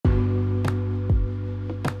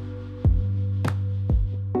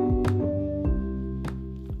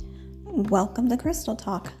Welcome to Crystal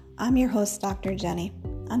Talk. I'm your host, Dr. Jenny.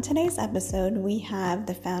 On today's episode, we have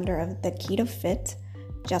the founder of The Keto Fit,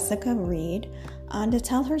 Jessica Reed, on to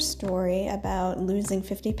tell her story about losing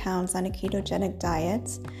 50 pounds on a ketogenic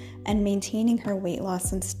diet and maintaining her weight loss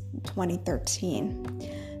since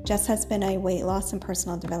 2013. Jess has been a weight loss and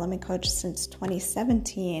personal development coach since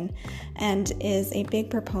 2017 and is a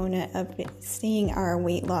big proponent of seeing our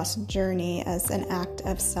weight loss journey as an act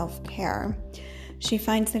of self-care. She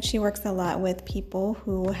finds that she works a lot with people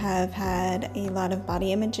who have had a lot of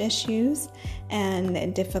body image issues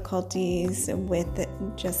and difficulties with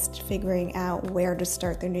just figuring out where to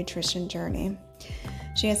start their nutrition journey.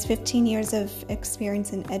 She has 15 years of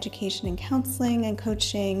experience in education and counseling and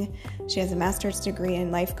coaching. She has a master's degree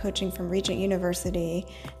in life coaching from Regent University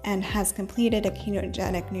and has completed a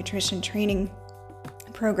ketogenic nutrition training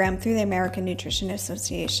program through the American Nutrition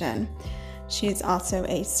Association. She is also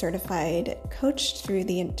a certified coach through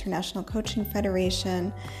the International Coaching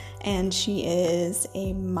Federation, and she is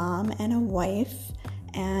a mom and a wife,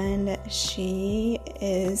 and she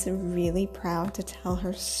is really proud to tell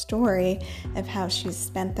her story of how she's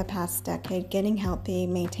spent the past decade getting healthy,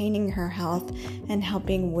 maintaining her health, and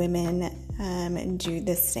helping women do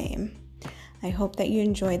the same. I hope that you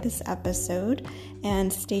enjoyed this episode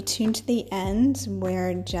and stay tuned to the end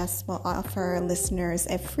where Jess will offer listeners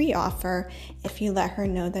a free offer if you let her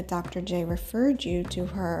know that Dr. J referred you to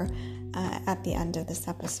her at the end of this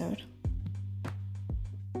episode.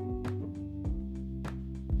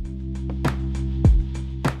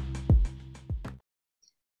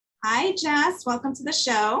 Hi, Jess. Welcome to the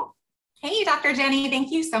show. Hey, Dr. Jenny.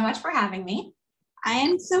 Thank you so much for having me. I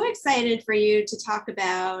am so excited for you to talk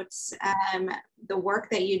about the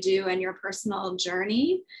work that you do and your personal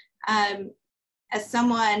journey. As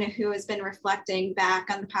someone who has been reflecting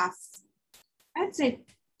back on the past, I'd say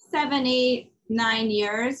 7, 8, 9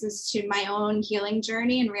 years as to my own healing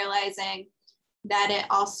journey and realizing that it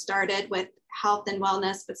all started with health and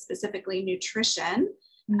wellness, but specifically nutrition.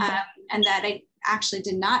 And that I actually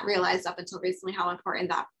did not realize up until recently how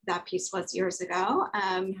important that piece was years ago.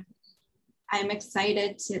 I'm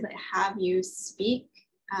excited to have you speak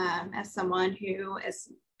as someone who has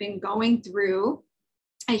been going through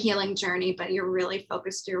a healing journey, but you're really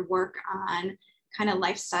focused your work on kind of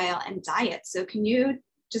lifestyle and diet. So can you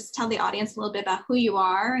just tell the audience a little bit about who you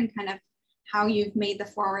are and kind of how you've made the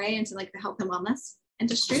foray into like the health and wellness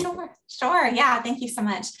industry? Sure. Yeah. Thank you so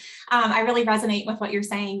much. I really resonate with what you're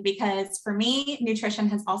saying because for me, nutrition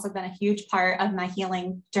has also been a huge part of my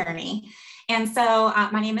healing journey. And so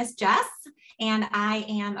my name is Jess, and I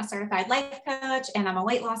am a certified life coach and I'm a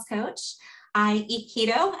weight loss coach. I eat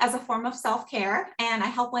keto as a form of self-care, and I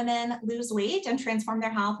help women lose weight and transform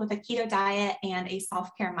their health with a keto diet and a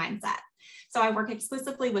self-care mindset. So I work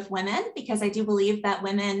exclusively with women because I do believe that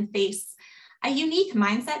women face a unique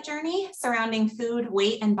mindset journey surrounding food,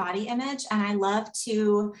 weight, and body image. And I love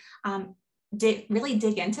to really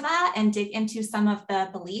dig into that and dig into some of the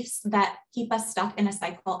beliefs that keep us stuck in a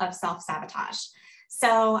cycle of self-sabotage.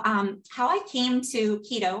 So how I came to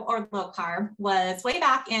keto or low carb was way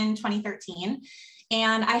back in 2013.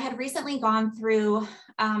 And I had recently gone through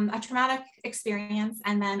a traumatic experience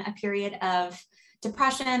and then a period of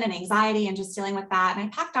depression and anxiety and just dealing with that. And I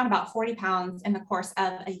packed on about 40 pounds in the course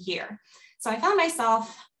of a year. So I found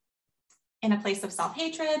myself in a place of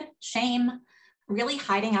self-hatred, shame, really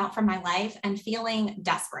hiding out from my life and feeling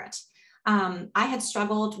desperate. I had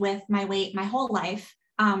struggled with my weight my whole life.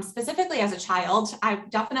 Specifically as a child, I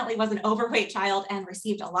definitely was an overweight child and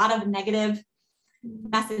received a lot of negative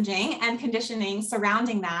messaging and conditioning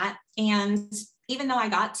surrounding that. And even though I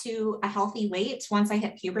got to a healthy weight once I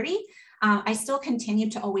hit puberty, I still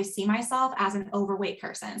continued to always see myself as an overweight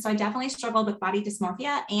person. So I definitely struggled with body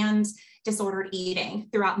dysmorphia and disordered eating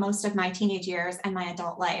throughout most of my teenage years and my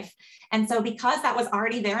adult life. And so because that was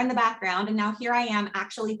already there in the background, and now here I am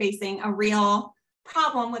actually facing a real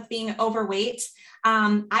problem with being overweight,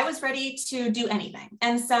 I was ready to do anything.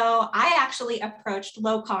 And so I actually approached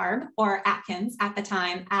low carb or Atkins at the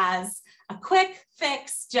time as a quick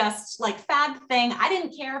fix, just like fad thing. I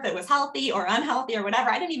didn't care if it was healthy or unhealthy or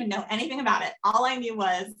whatever. I didn't even know anything about it. All I knew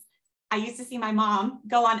was I used to see my mom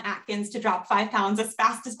go on Atkins to drop 5 pounds as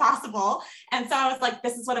fast as possible. And so I was like,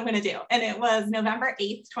 this is what I'm going to do. And it was November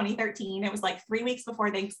 8th, 2013. It was like 3 weeks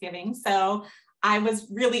before Thanksgiving. So I was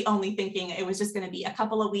really only thinking it was just going to be a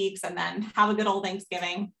couple of weeks and then have a good old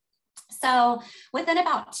Thanksgiving. So within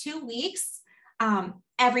about 2 weeks,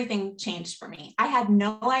 everything changed for me. I had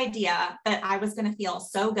no idea that I was going to feel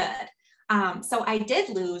so good. So I did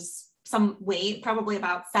lose some weight, probably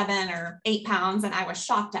about 7 or 8 pounds. And I was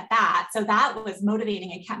shocked at that. So that was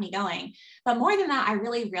motivating and kept me going. But more than that, I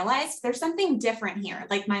really realized there's something different here.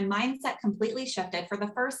 Like my mindset completely shifted. For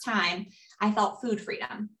the first time, I felt food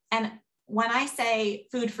freedom. And when I say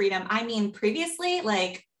food freedom, I mean previously,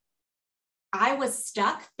 like I was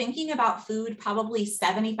stuck thinking about food. Probably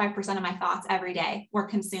 75% of my thoughts every day were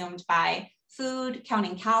consumed by food,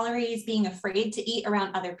 counting calories, being afraid to eat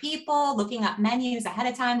around other people, looking up menus ahead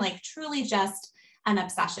of time, like truly just an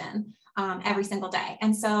obsession every single day.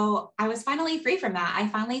 And so I was finally free from that. I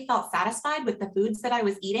finally felt satisfied with the foods that I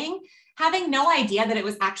was eating, having no idea that it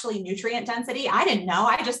was actually nutrient density. I didn't know.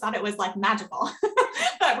 I just thought it was like magical.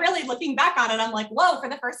 But really looking back on it, I'm like, whoa, for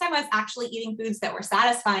the first time, I was actually eating foods that were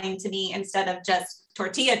satisfying to me instead of just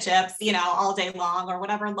tortilla chips, all day long, or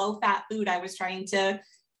whatever low fat food I was trying to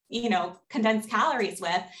condense calories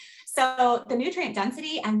with. So the nutrient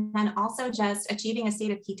density and then also just achieving a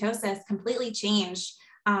state of ketosis completely changed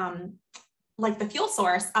like the fuel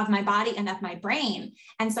source of my body and of my brain.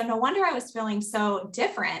 And so no wonder I was feeling so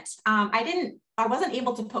different. I wasn't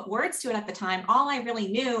able to put words to it at the time. All I really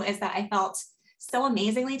knew is that I felt so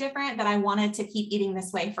amazingly different that I wanted to keep eating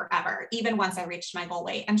this way forever, even once I reached my goal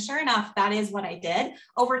weight. And sure enough, that is what I did.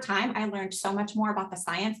 Over time, I learned so much more about the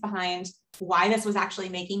science behind why this was actually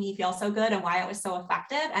making me feel so good and why it was so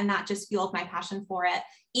effective. And that just fueled my passion for it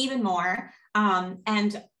even more.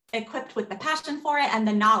 And equipped with the passion for it and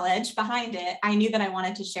the knowledge behind it, I knew that I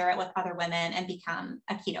wanted to share it with other women and become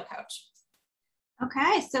a keto coach.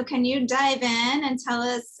 Okay, so can you dive in and tell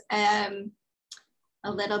us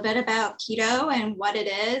a little bit about keto and what it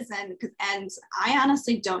is? And I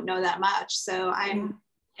honestly don't know that much, so I'm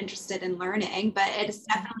interested in learning, but it's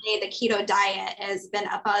definitely, the keto diet has been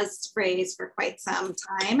a buzz phrase for quite some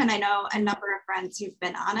time. And I know a number of friends who've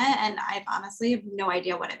been on it, and I've honestly have no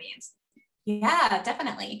idea what it means. Yeah,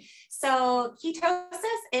 definitely. So ketosis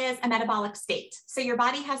is a metabolic state. So your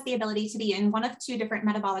body has the ability to be in one of two different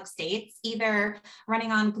metabolic states, either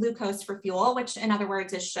running on glucose for fuel, which in other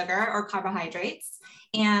words is sugar, or carbohydrates.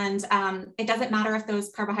 And it doesn't matter if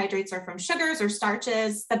those carbohydrates are from sugars or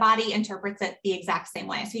starches, the body interprets it the exact same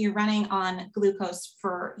way. So you're running on glucose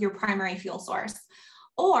for your primary fuel source.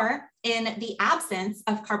 Or in the absence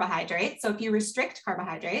of carbohydrates, so if you restrict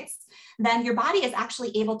carbohydrates, then your body is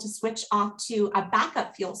actually able to switch off to a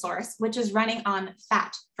backup fuel source, which is running on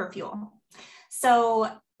fat for fuel.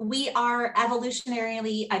 So we are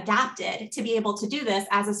evolutionarily adapted to be able to do this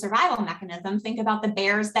as a survival mechanism. Think about the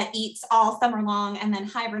bears that eat all summer long and then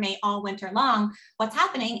hibernate all winter long. What's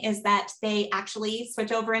happening is that they actually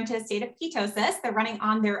switch over into a state of ketosis. They're running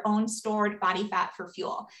on their own stored body fat for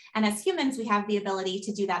fuel. And as humans, we have the ability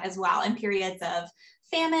to do that as well in periods of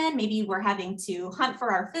famine. Maybe we're having to hunt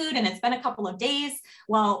for our food and it's been a couple of days.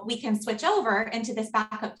 Well, we can switch over into this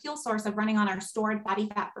backup fuel source of running on our stored body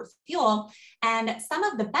fat for fuel. And some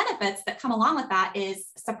of the benefits that come along with that is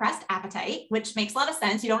suppressed appetite, which makes a lot of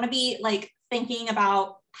sense. You don't want to be like thinking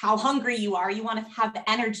about how hungry you are. You want to have the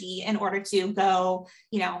energy in order to go,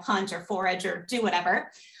 hunt or forage or do whatever.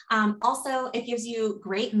 Also, it gives you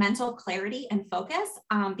great mental clarity and focus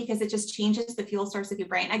because it just changes the fuel source of your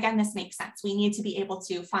brain. Again, this makes sense. We need to be able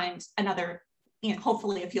to find another,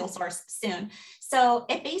 hopefully a fuel source soon. So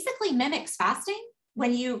it basically mimics fasting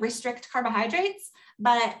when you restrict carbohydrates,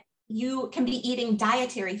 but you can be eating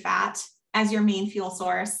dietary fat as your main fuel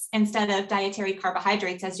source instead of dietary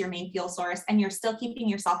carbohydrates as your main fuel source. And you're still keeping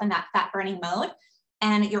yourself in that fat burning mode.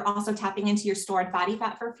 And you're also tapping into your stored body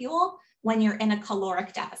fat for fuel when you're in a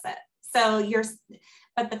caloric deficit.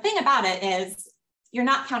 But the thing about it is you're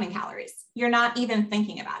not counting calories. You're not even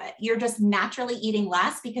thinking about it. You're just naturally eating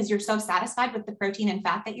less because you're so satisfied with the protein and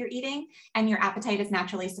fat that you're eating, and your appetite is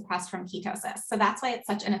naturally suppressed from ketosis. So that's why it's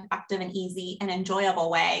such an effective and easy and enjoyable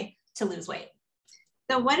way to lose weight.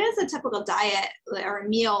 So what does a typical diet or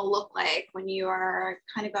meal look like when you are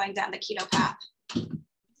kind of going down the keto path?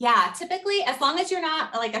 Yeah, typically, as long as you're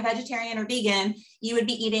not like a vegetarian or vegan, you would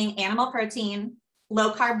be eating animal protein,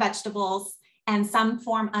 low carb vegetables, and some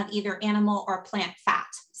form of either animal or plant fat.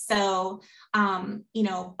 So,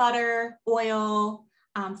 butter, oil,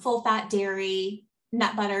 full fat dairy,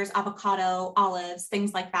 nut butters, avocado, olives,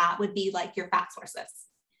 things like that would be like your fat sources.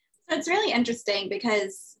 So it's really interesting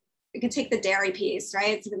because we can take the dairy piece,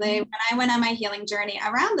 right? So when I went on my healing journey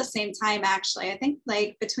around the same time, actually, I think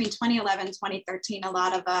like between 2011, 2013, a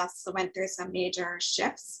lot of us went through some major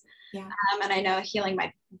shifts. Yeah. And I know healing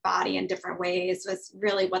my body in different ways was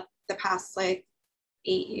really what the past 8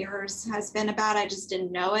 years has been about. I just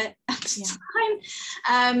didn't know it at the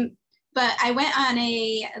time. But I went on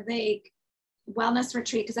wellness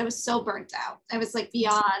retreat because I was so burnt out. I was like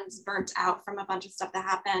beyond burnt out from a bunch of stuff that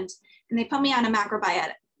happened. And they put me on a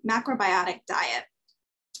macrobiotic diet,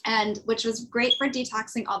 and which was great for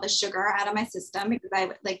detoxing all the sugar out of my system, because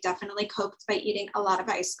I like definitely coped by eating a lot of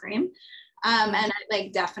ice cream. And I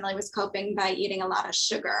like definitely was coping by eating a lot of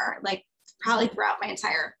sugar, like probably throughout my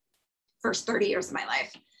entire first 30 years of my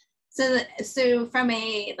life. So from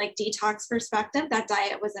a like detox perspective, that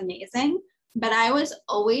diet was amazing, but I was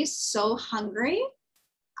always so hungry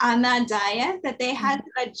on that diet that they had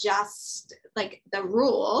to adjust like the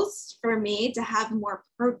rules for me to have more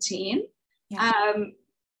protein,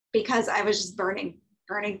 because I was just burning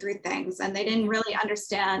through things, and they didn't really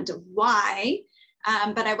understand why.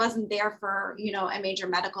 But I wasn't there for, you know, a major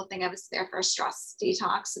medical thing. I was there for a stress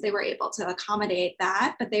detox. So they were able to accommodate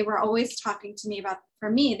that, but they were always talking to me about,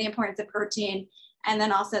 for me, the importance of protein, and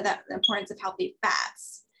then also the importance of healthy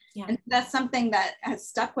fats. Yeah. And that's something that has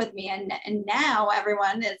stuck with me. And now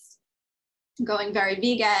everyone is going very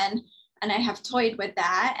vegan, and I have toyed with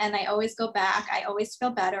that. And I always go back. I always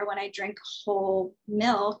feel better when I drink whole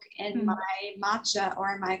milk in my matcha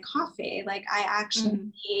or my coffee. Like I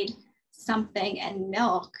actually need something in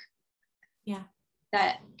milk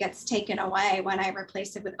that gets taken away when I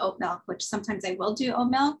replace it with oat milk, which sometimes I will do oat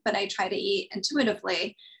milk, but I try to eat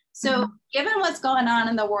intuitively. So given what's going on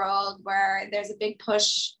in the world, where there's a big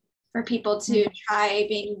push for people to try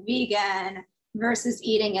being vegan versus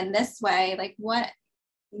eating in this way, like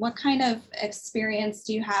what kind of experience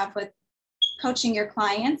do you have with coaching your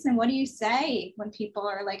clients, and what do you say when people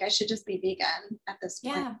are like, I should just be vegan at this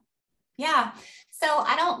point? Yeah. So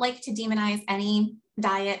I don't like to demonize any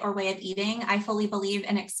diet or way of eating. I fully believe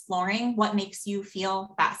in exploring what makes you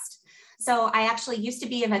feel best. So I actually used to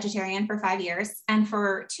be a vegetarian for 5 years. And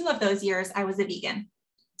for 2 of those years, I was a vegan.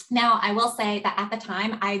 Now, I will say that at the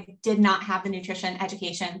time, I did not have the nutrition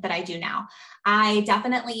education that I do now. I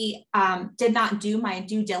definitely did not do my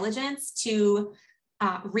due diligence to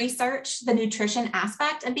research the nutrition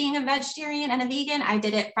aspect of being a vegetarian and a vegan. I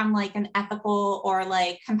did it from like an ethical or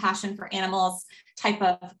like compassion for animals type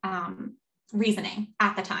of reasoning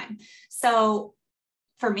at the time. So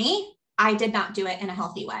for me, I did not do it in a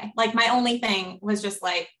healthy way. Like my only thing was just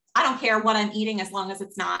like, I don't care what I'm eating as long as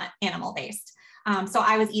it's not animal based. So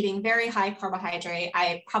I was eating very high carbohydrate.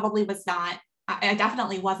 I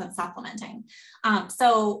definitely wasn't supplementing.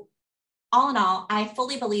 So all in all, I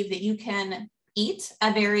fully believe that you can eat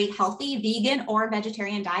a very healthy vegan or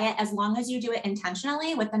vegetarian diet as long as you do it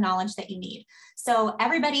intentionally with the knowledge that you need. So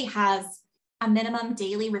everybody has a minimum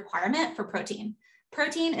daily requirement for protein.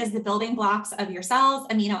 Protein is the building blocks of your cells,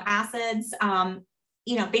 amino acids,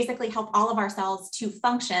 basically help all of our cells to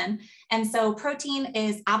function. And so protein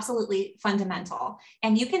is absolutely fundamental.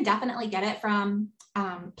 And you can definitely get it from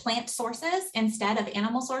plant sources instead of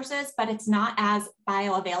animal sources, but it's not as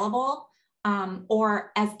bioavailable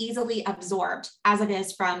or as easily absorbed as it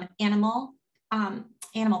is from animal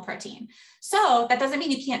protein. So that doesn't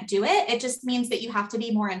mean you can't do it. It just means that you have to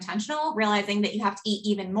be more intentional, realizing that you have to eat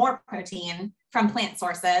even more protein from plant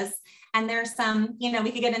sources. And there's some,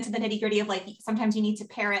 we could get into the nitty gritty of like, sometimes you need to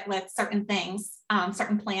pair it with certain things,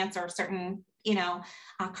 certain plants or certain,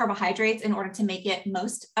 carbohydrates in order to make it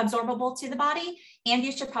most absorbable to the body. And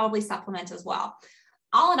you should probably supplement as well.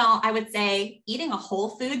 All in all, I would say eating a whole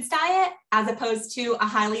foods diet as opposed to a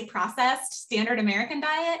highly processed standard American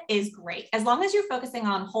diet is great. As long as you're focusing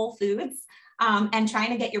on whole foods and trying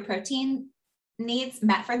to get your protein needs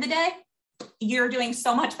met for the day, you're doing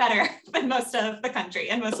so much better than most of the country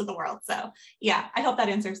and most of the world. So yeah, I hope that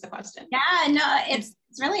answers the question. Yeah, no, it's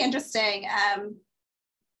really interesting.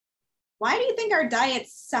 Why do you think our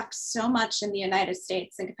diets suck so much in the United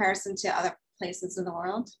States in comparison to other places in the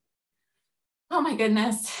world? Oh my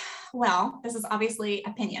goodness. Well, this is obviously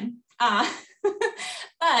opinion.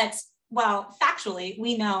 But factually,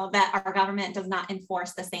 we know that our government does not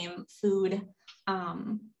enforce the same food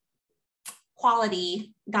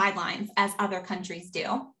quality guidelines as other countries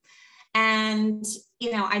do. And,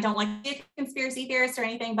 I don't like to be a conspiracy theorist or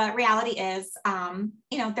anything, but reality is,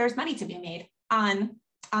 there's money to be made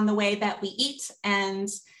on the way that we eat. And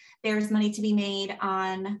there's money to be made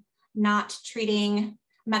on not treating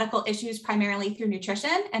medical issues primarily through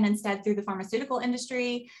nutrition and instead through the pharmaceutical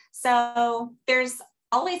industry. So there's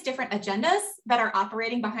always different agendas that are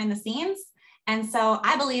operating behind the scenes. And so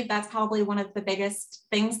I believe that's probably one of the biggest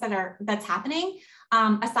things that's happening.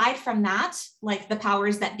 Aside from that, like the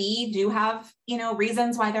powers that be do have,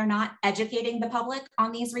 reasons why they're not educating the public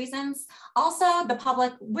on these reasons. Also, the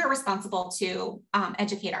public, we're responsible to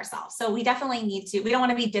educate ourselves. So we definitely need to, we don't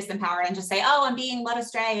want to be disempowered and just say, oh, I'm being led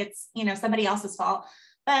astray. It's, somebody else's fault.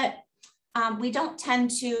 But we don't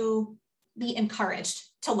tend to be encouraged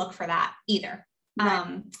to look for that either.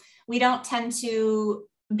 Right. We don't tend to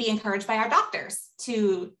be encouraged by our doctors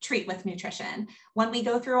to treat with nutrition. When we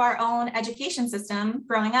go through our own education system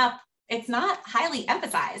growing up, it's not highly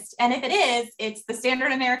emphasized. And if it is, it's the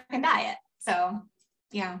standard American diet. So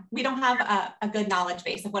yeah, we don't have a good knowledge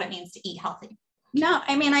base of what it means to eat healthy. No,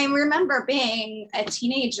 I mean, I remember being a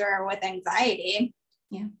teenager with anxiety,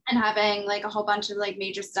 yeah, and having like a whole bunch of like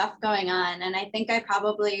major stuff going on. And I think I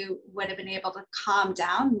probably would have been able to calm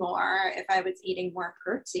down more if I was eating more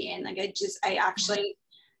protein. Like I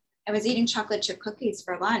was eating chocolate chip cookies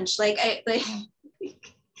for lunch.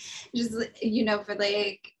 Just, you know, for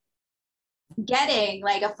like getting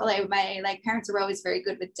like my like parents were always very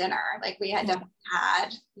good with dinner. Like we had definitely had,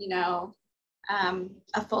 you know,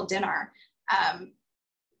 a full dinner.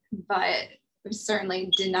 But we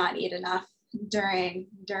certainly did not eat enough during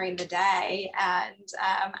the day. And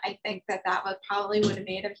I think that would have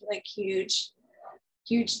made a like huge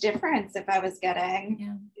difference if I was getting,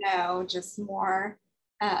 you know, just more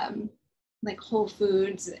like whole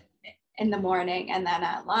foods in the morning and then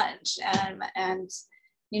at lunch. And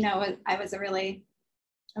you know, I was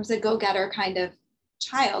a go-getter kind of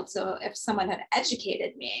child. So if someone had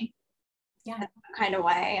educated me in some kind of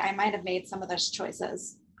way, I might have made some of those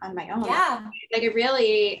choices on my own. Yeah. Like it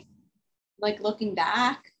really, like looking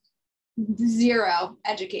back, zero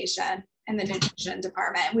education in the nutrition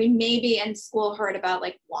department. We maybe in school heard about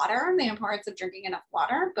like water, the importance of drinking enough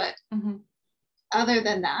water, but other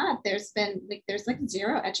than that, there's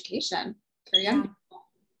zero education for young people.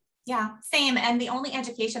 Yeah, same. And the only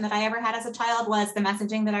education that I ever had as a child was the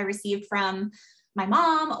messaging that I received from my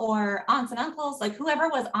mom or aunts and uncles, like whoever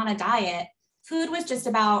was on a diet. Food was just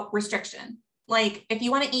about restriction. Like if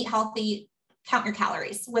you want to eat healthy, count your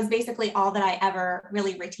calories was basically all that I ever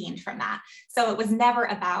really retained from that. So it was never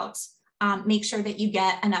about make sure that you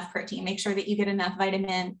get enough protein, make sure that you get enough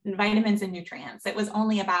vitamins and nutrients. It was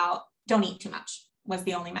only about don't eat too much was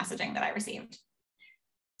the only messaging that I received.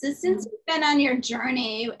 So since you've been on your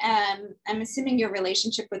journey, I'm assuming your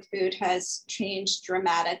relationship with food has changed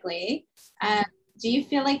dramatically. Do you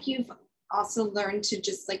feel like you've also learned to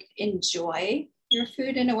just like enjoy your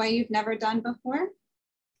food in a way you've never done before?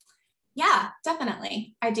 Yeah,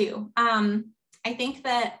 definitely. I do. I think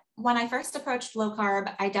that when I first approached low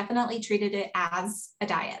carb, I definitely treated it as a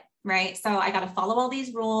diet, right? So I got to follow all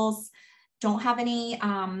these rules. Don't have any,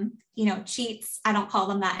 you know, cheats. I don't call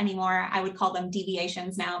them that anymore. I would call them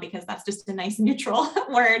deviations now because that's just a nice neutral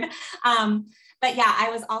word. But yeah, I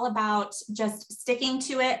was all about just sticking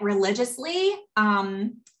to it religiously,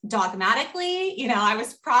 dogmatically. You know, I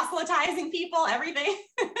was proselytizing people, everything.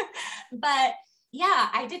 But yeah,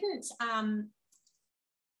 I didn't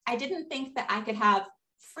think that I could have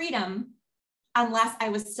freedom unless I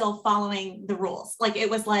was still following the rules. Like it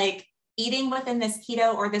was like, eating within this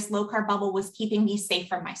keto or this low carb bubble was keeping me safe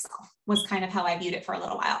from myself was kind of how I viewed it for a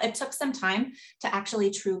little while. It took some time to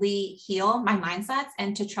actually truly heal my mindsets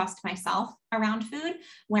and to trust myself around food,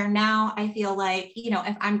 where now I feel like, you know,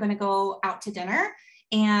 if I'm going to go out to dinner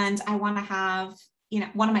and I want to have, you know,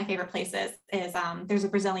 one of my favorite places is there's a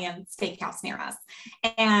Brazilian steakhouse near us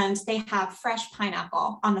and they have fresh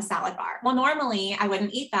pineapple on the salad bar. Well, normally I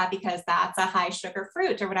wouldn't eat that because that's a high sugar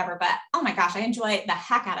fruit or whatever, but oh my gosh, I enjoy the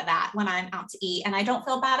heck out of that when I'm out to eat and I don't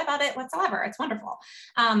feel bad about it whatsoever. It's wonderful.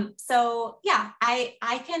 So yeah,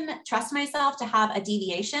 I can trust myself to have a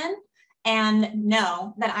deviation and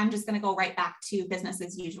know that I'm just going to go right back to business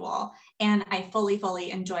as usual. And I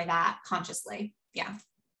fully enjoy that consciously. Yeah.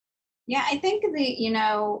 Yeah, I think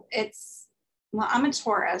well, I'm a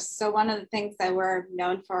Taurus. So one of the things that we're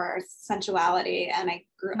known for is sensuality. And I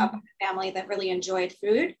grew up in a family that really enjoyed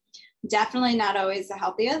food. Definitely not always the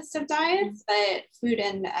healthiest of diets, but food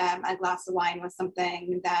and a glass of wine was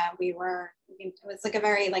something that it was like a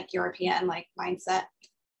very like European like mindset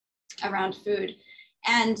around food.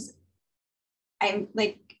 And I'm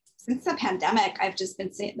like, since the pandemic, I've just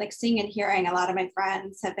been seeing and hearing a lot of my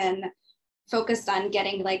friends have been focused on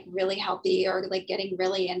getting like really healthy or like getting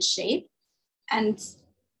really in shape, and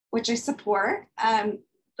which I support,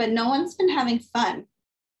 but no one's been having fun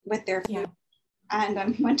with their food. And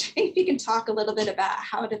I'm wondering if you can talk a little bit about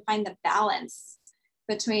how to find the balance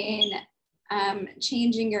between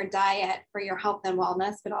changing your diet for your health and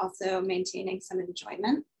wellness, but also maintaining some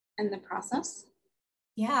enjoyment in the process.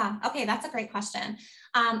 Yeah, okay, that's a great question.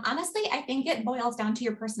 Honestly, I think it boils down to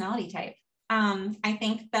your personality type. I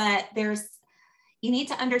think that you need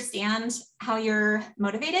to understand how you're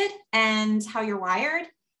motivated and how you're wired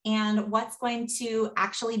and what's going to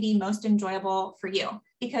actually be most enjoyable for you.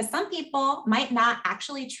 Because some people might not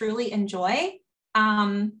actually truly enjoy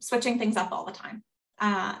switching things up all the time.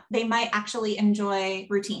 they might actually enjoy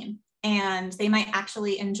routine, and they might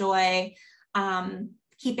actually enjoy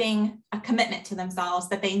keeping a commitment to themselves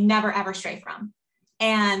that they never ever stray from.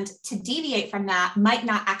 And to deviate from that might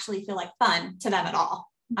not actually feel like fun to them at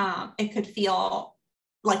all. It could feel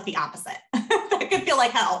like the opposite. It could feel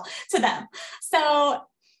like hell to them. So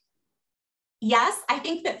yes, I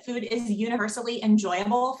think that food is universally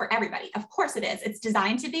enjoyable for everybody. Of course it is. It's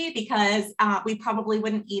designed to be, because we probably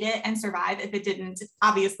wouldn't eat it and survive if it didn't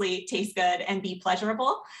obviously taste good and be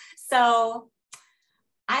pleasurable. So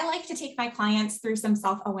I like to take my clients through some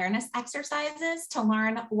self-awareness exercises to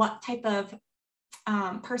learn what type of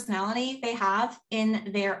personality they have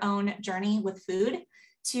in their own journey with food,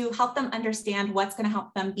 to help them understand what's going to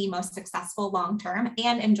help them be most successful long-term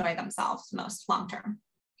and enjoy themselves most long-term.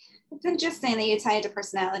 It's interesting that you tie it to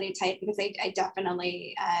personality type, because I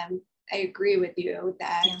definitely, I agree with you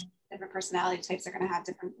that different personality types are going to have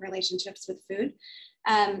different relationships with food.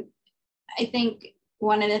 I think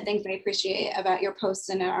one of the things I appreciate about your post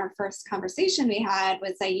in our first conversation we had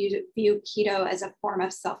was that you view keto as a form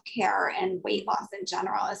of self-care, and weight loss in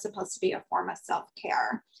general is supposed to be a form of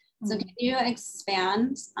self-care. So can you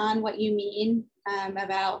expand on what you mean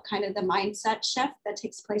about kind of the mindset shift that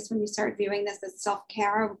takes place when you start viewing this as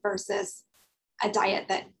self-care versus a diet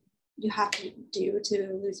that you have to do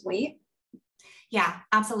to lose weight? Yeah,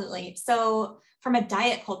 absolutely. So from a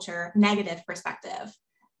diet culture negative perspective,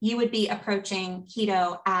 you would be approaching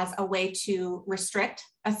keto as a way to restrict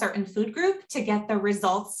a certain food group to get the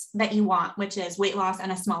results that you want, which is weight loss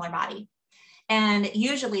and a smaller body. And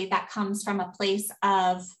usually that comes from a place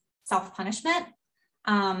of self-punishment,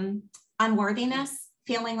 unworthiness,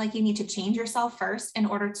 feeling like you need to change yourself first in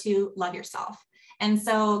order to love yourself. And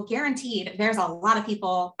so guaranteed, there's a lot of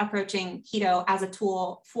people approaching keto as a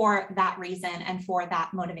tool for that reason and for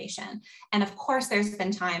that motivation. And of course, there's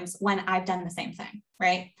been times when I've done the same thing,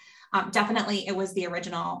 right? Definitely, it was the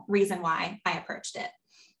original reason why I approached it.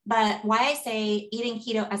 But why I say eating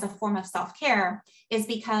keto as a form of self-care is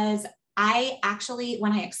because I actually,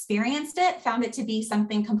 when I experienced it, found it to be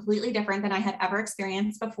something completely different than I had ever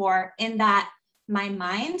experienced before, in that my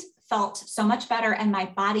mind felt so much better and my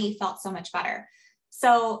body felt so much better.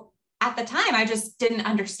 So at the time, I just didn't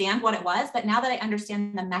understand what it was. But now that I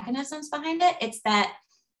understand the mechanisms behind it, it's that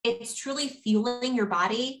it's truly fueling your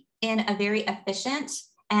body in a very efficient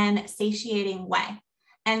and satiating way.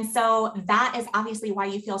 And so that is obviously why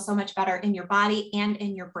you feel so much better in your body and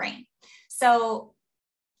in your brain. So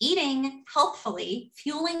eating healthfully,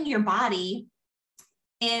 fueling your body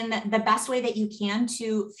in the best way that you can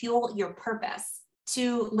to fuel your purpose,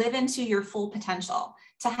 to live into your full potential,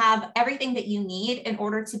 to have everything that you need in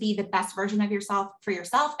order to be the best version of yourself for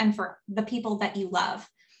yourself and for the people that you love,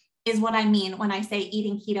 is what I mean when I say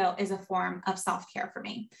eating keto is a form of self-care for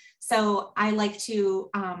me. So I like to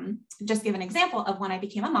just give an example of when I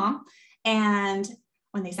became a mom, and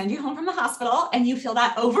when they send you home from the hospital and you feel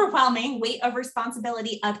that overwhelming weight of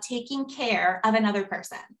responsibility of taking care of another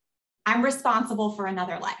person. I'm responsible for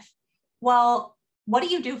another life. Well, what do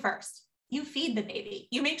you do first? You feed the baby.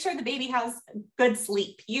 You make sure the baby has good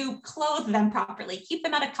sleep. You clothe them properly, keep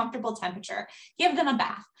them at a comfortable temperature, give them a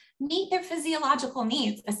bath, meet their physiological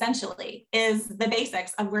needs, essentially, is the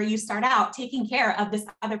basics of where you start out taking care of this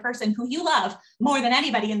other person who you love more than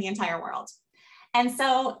anybody in the entire world. And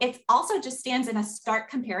so it also just stands in a stark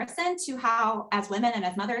comparison to how, as women and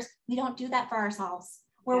as mothers, we don't do that for ourselves.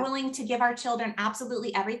 We're willing to give our children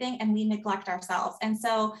absolutely everything, and we neglect ourselves. And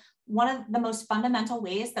so one of the most fundamental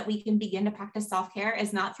ways that we can begin to practice self-care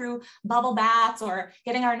is not through bubble baths or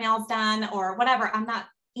getting our nails done or whatever. I'm not,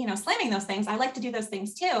 slamming those things. I like to do those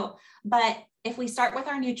things too. But if we start with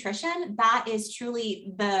our nutrition, that is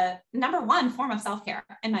truly the number one form of self-care,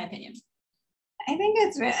 in my opinion. I think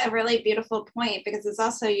it's a really beautiful point, because it's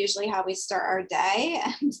also usually how we start our day,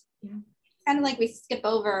 and kind of like we skip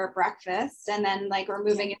over breakfast, and then like we're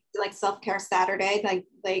moving into like self-care Saturday,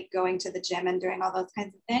 like going to the gym and doing all those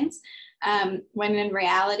kinds of things. When in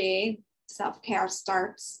reality, self-care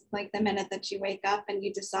starts like the minute that you wake up and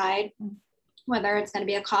you decide whether it's going to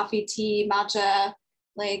be a coffee, tea, matcha,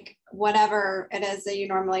 like whatever it is that you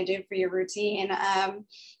normally do for your routine,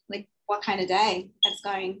 like what kind of day it's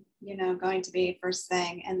going to be first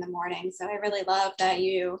thing in the morning. So I really love that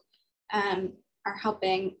you are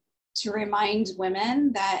helping to remind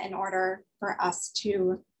women that in order for us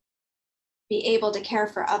to be able to care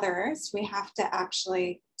for others, we have to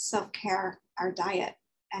actually self-care our diet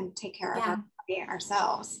and take care of our body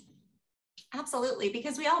ourselves. Absolutely,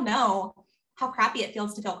 because we all know how crappy it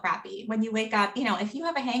feels to feel crappy when you wake up. If you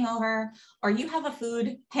have a hangover or you have a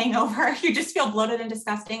food hangover, you just feel bloated and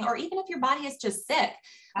disgusting, or even if your body is just sick,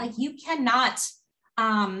 like you cannot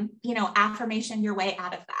affirmation your way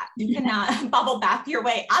out of that. You cannot bubble bath your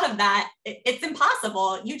way out of that. It's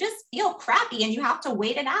impossible. You just feel crappy and you have to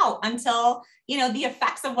wait it out until, the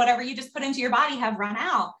effects of whatever you just put into your body have run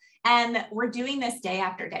out. And we're doing this day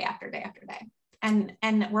after day after day after day.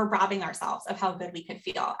 And we're robbing ourselves of how good we could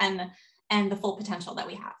feel and the full potential that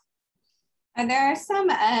we have. Are there some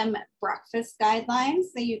breakfast guidelines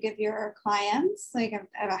that you give your clients, like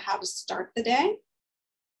about how to start the day?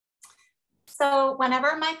 So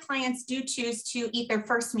whenever my clients do choose to eat their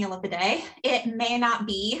first meal of the day, it may not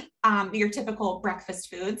be your typical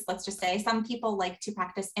breakfast foods. Let's just say some people like to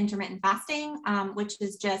practice intermittent fasting, which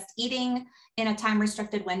is just eating in a time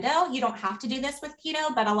restricted window. You don't have to do this with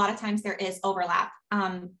keto, but a lot of times there is overlap,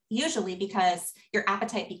 usually because your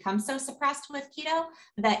appetite becomes so suppressed with keto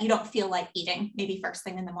that you don't feel like eating maybe first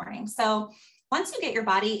thing in the morning. So once you get your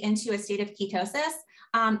body into a state of ketosis,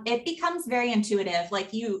 it becomes very intuitive. Like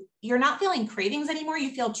you're not feeling cravings anymore.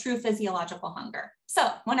 You feel true physiological hunger. So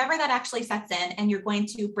whenever that actually sets in and you're going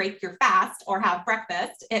to break your fast or have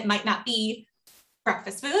breakfast, it might not be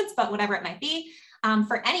breakfast foods, but whatever it might be,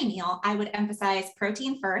 for any meal, I would emphasize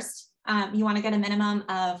protein first. You want to get a minimum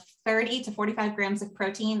of 30 to 45 grams of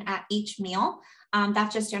protein at each meal.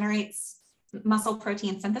 That just generates muscle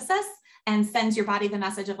protein synthesis and sends your body the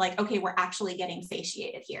message of like, okay, we're actually getting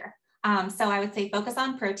satiated here. So I would say focus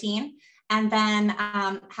on protein and then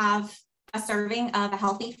have a serving of a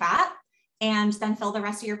healthy fat and then fill the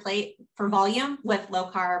rest of your plate for volume with low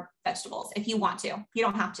carb vegetables if you want to. You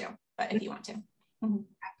don't have to, but if you want to. Mm-hmm.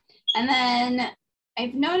 And then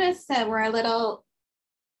I've noticed that we're a little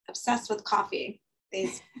obsessed with coffee.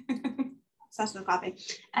 Obsessed with coffee.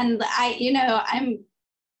 And I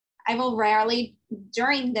will rarely,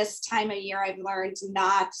 during this time of year, I've learned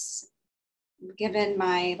not, given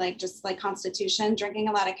my constitution, drinking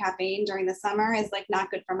a lot of caffeine during the summer is not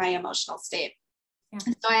good for my emotional state. Yeah.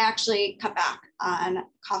 So I actually cut back on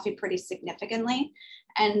coffee pretty significantly.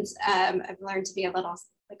 And I've learned to be a little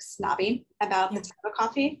snobby about the type of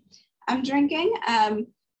coffee I'm drinking.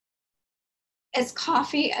 Is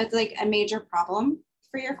coffee a major problem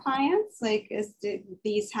for your clients? Is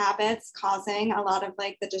these habits causing a lot of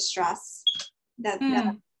the distress that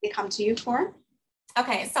they come to you for?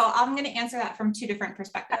 Okay, so I'm going to answer that from two different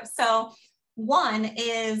perspectives. So one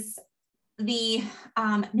is the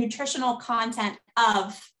nutritional content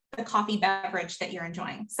of the coffee beverage that you're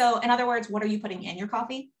enjoying. So in other words, what are you putting in your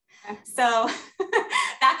coffee? Okay. So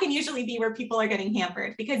that can usually be where people are getting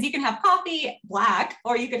hampered, because you can have coffee black,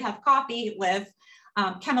 or you could have coffee with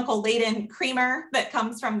chemical laden creamer that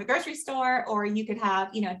comes from the grocery store, or you could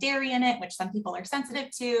have, dairy in it, which some people are sensitive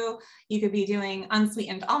to. You could be doing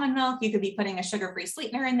unsweetened almond milk. You could be putting a sugar-free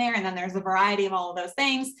sweetener in there. And then there's a variety of all of those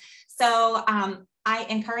things. So I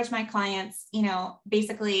encourage my clients,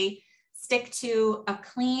 basically stick to a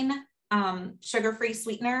clean sugar-free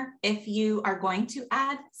sweetener. If you are going to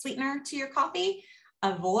add sweetener to your coffee,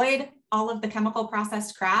 avoid all of the chemical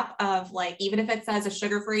processed crap of even if it says a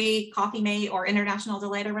sugar-free Coffee Mate or International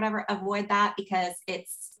Delight or whatever, avoid that because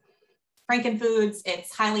it's frankenfoods,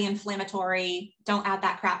 it's highly inflammatory. Don't add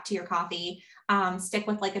that crap to your coffee. Stick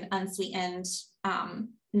with an unsweetened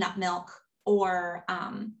nut milk, or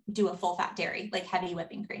do a full fat dairy, heavy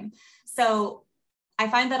whipping cream. So I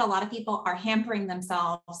find that a lot of people are hampering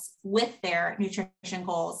themselves with their nutrition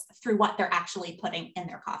goals through what they're actually putting in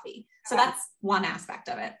their coffee. So that's one aspect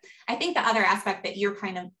of it. I think the other aspect that you're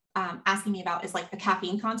kind of asking me about is the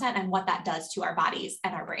caffeine content and what that does to our bodies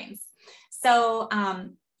and our brains. So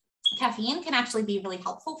caffeine can actually be really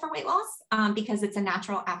helpful for weight loss because it's a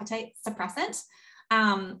natural appetite suppressant.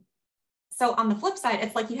 So on the flip side,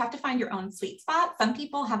 it's you have to find your own sweet spot. Some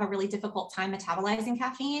people have a really difficult time metabolizing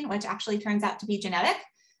caffeine, which actually turns out to be genetic.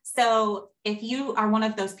 So if you are one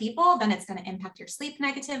of those people, then it's going to impact your sleep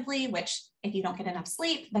negatively, which if you don't get enough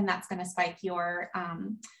sleep, then that's going to spike your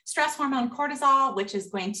stress hormone cortisol, which is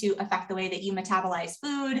going to affect the way that you metabolize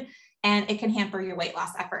food, and it can hamper your weight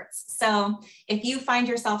loss efforts. So if you find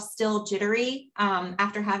yourself still jittery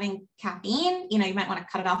after having caffeine, you might want to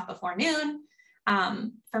cut it off before noon.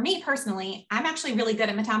 For me personally, I'm actually really good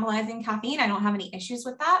at metabolizing caffeine. I don't have any issues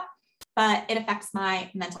with that, but it affects my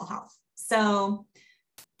mental health. So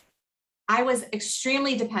I was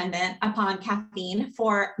extremely dependent upon caffeine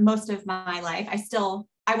for most of my life.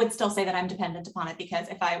 I would still say that I'm dependent upon it, because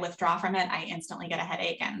if I withdraw from it, I instantly get a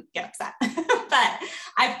headache and get upset. But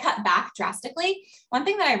I've cut back drastically. One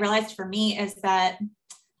thing that I realized for me is that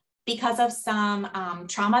because of some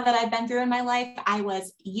trauma that I've been through in my life, I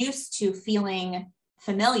was used to feeling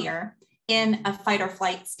familiar in a fight or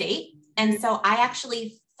flight state. And so I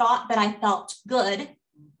actually thought that I felt good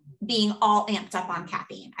being all amped up on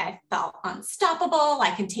caffeine. I felt unstoppable.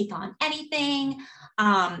 I can take on anything.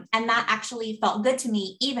 And that actually felt good to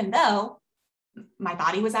me, even though my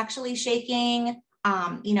body was actually shaking,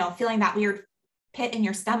 feeling that weird pit in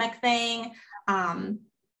your stomach thing,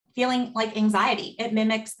 feeling like anxiety. It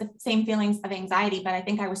mimics the same feelings of anxiety, but I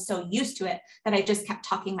think I was so used to it that I just kept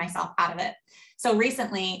talking myself out of it. So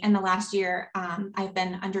recently, in the last year, I've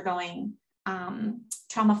been undergoing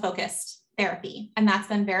trauma-focused therapy, and that's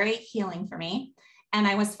been very healing for me. And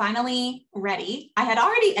I was finally ready. I had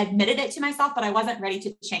already admitted it to myself, but I wasn't ready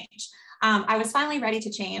to change. I was finally ready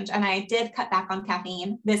to change, and I did cut back on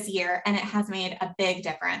caffeine this year, and it has made a big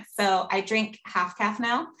difference. So I drink half calf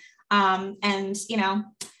now. And,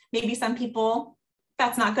 maybe some people,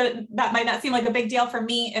 that's not good. That might not seem like a big deal. For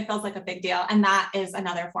me, it feels like a big deal. And that is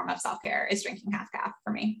another form of self-care, is drinking half calf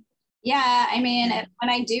for me. Yeah. I mean, when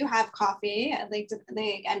I do have coffee,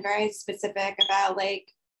 I'm very specific about I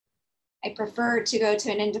prefer to go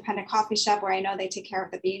to an independent coffee shop where I know they take care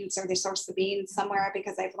of the beans or they source the beans somewhere,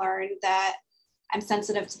 because I've learned that I'm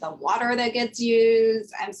sensitive to the water that gets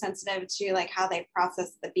used. I'm sensitive to how they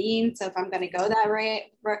process the beans. So if I'm going to go that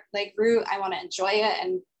route, I want to enjoy it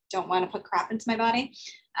and don't want to put crap into my body.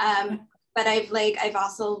 But I've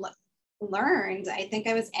also learned, I think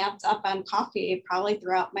I was amped up on coffee probably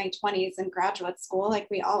throughout my 20s in graduate school, like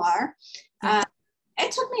we all are.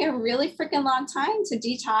 It took me a really freaking long time to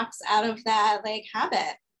detox out of that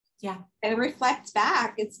habit. Yeah. I reflect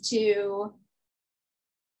back as to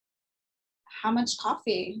how much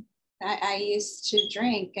coffee that I used to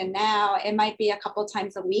drink. And now it might be a couple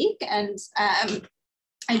times a week. And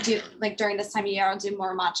I do, during this time of year, I'll do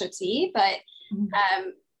more matcha tea, but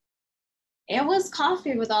it was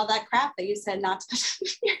coffee with all that crap that you said not to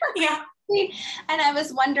put in your coffee. And I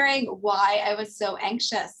was wondering why I was so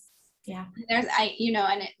anxious. Yeah.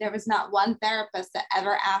 There was not one therapist that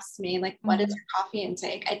ever asked me, what is your coffee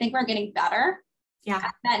intake? I think we're getting better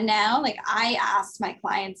at that now. I ask my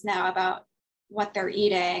clients now about what they're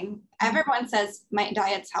eating. Everyone says my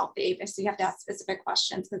diet's healthy, so you have to ask specific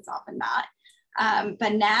questions, but it's often not.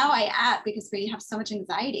 But now I ask, because we have so much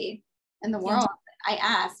anxiety in the world, I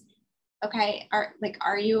ask, okay,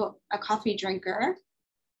 are you a coffee drinker?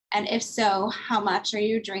 And if so, how much are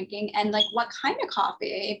you drinking? And what kind of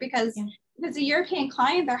coffee? Because as a European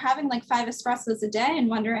client, they're having 5 espressos a day and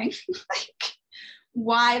wondering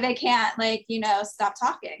why they can't stop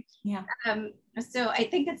talking. Yeah. So I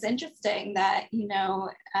think it's interesting that,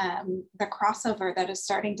 the crossover that is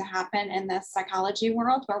starting to happen in the psychology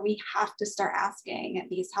world, where we have to start asking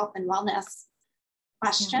these health and wellness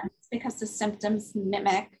questions because the symptoms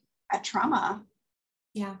mimic a trauma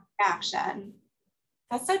reaction.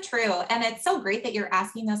 That's so true. And it's so great that you're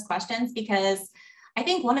asking those questions, because I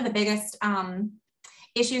think one of the biggest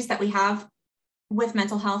issues that we have with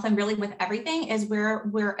mental health, and really with everything, is where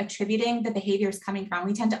we're attributing the behaviors coming from.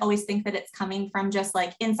 We tend to always think that it's coming from just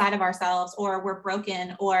inside of ourselves, or we're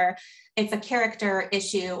broken, or it's a character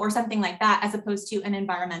issue or something like that, as opposed to an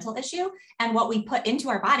environmental issue. And what we put into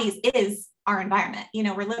our bodies is our environment.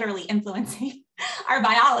 We're literally influencing our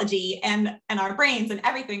biology and our brains and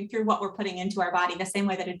everything through what we're putting into our body, the same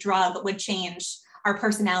way that a drug would change our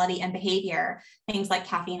personality and behavior. Things like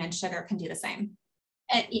caffeine and sugar can do the same.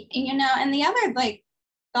 And, and the other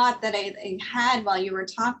thought that I had while you were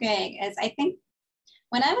talking is, I think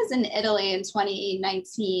when I was in Italy in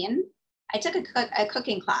 2019, I took a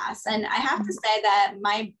cooking class, and I have to say that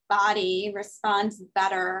my body responds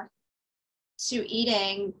better to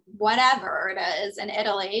eating whatever it is in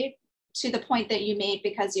Italy, to the point that you made,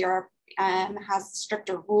 because Europe has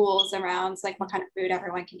stricter rules around what kind of food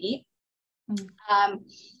everyone can eat.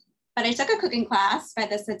 But I took a cooking class by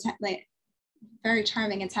this very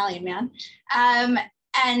charming Italian man.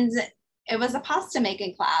 And it was a pasta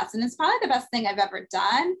making class. And it's probably the best thing I've ever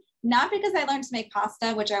done. Not because I learned to make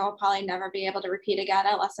pasta, which I will probably never be able to repeat again,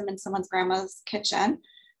 unless I'm in someone's grandma's kitchen.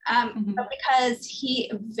 But because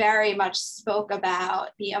he very much spoke about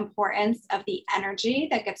the importance of the energy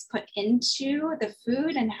that gets put into the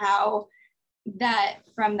food, and how that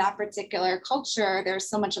from that particular culture, there's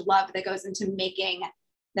so much love that goes into making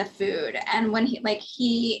the food. And when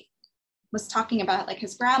he was talking about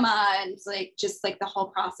his grandma and just the whole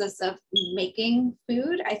process of making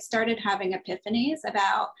food, I started having epiphanies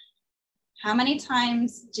about how many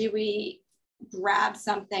times do we grab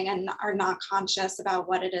something and are not conscious about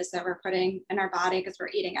what it is that we're putting in our body because we're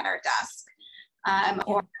eating at our desk.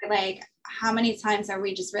 Or how many times are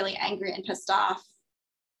we just really angry and pissed off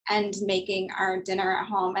and making our dinner at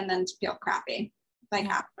home and then feel crappy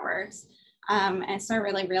afterwards. And start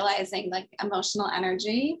really realizing emotional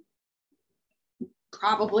energy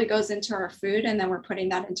probably goes into our food, and then we're putting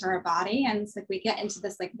that into our body. And it's like we get into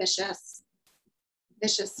this like vicious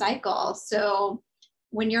cycle. So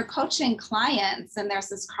when you're coaching clients and there's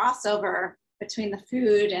this crossover between the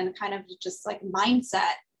food and kind of just like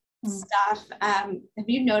mindset stuff, have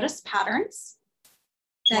you noticed patterns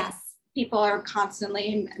that people are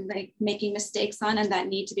constantly like making mistakes on and that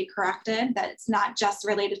need to be corrected, that it's not just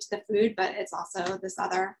related to the food, but it's also this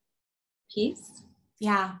other piece?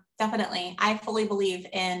 Yeah, definitely. I fully believe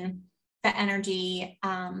in the energy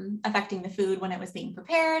affecting the food when it was being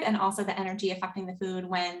prepared, and also the energy affecting the food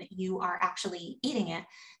when you are actually eating it,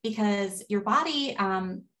 because your body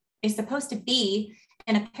is supposed to be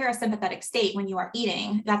in a parasympathetic state when you are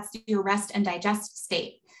eating. That's your rest and digest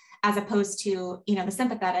state, as opposed to, you know, the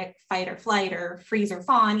sympathetic fight or flight or freeze or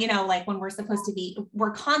fawn, you know, like when we're supposed to be,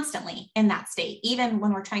 we're constantly in that state, even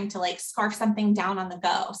when we're trying to like scarf something down on the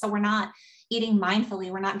go. So we're not eating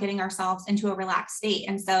mindfully, we're not getting ourselves into a relaxed state.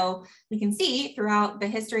 And so we can see throughout the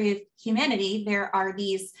history of humanity, there are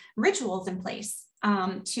these rituals in place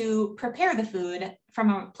to prepare the food from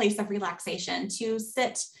a place of relaxation, to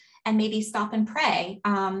sit and maybe stop and pray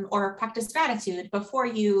or practice gratitude before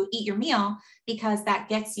you eat your meal, because that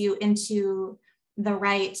gets you into the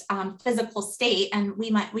right physical state. And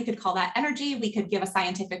we could call that energy. We could give a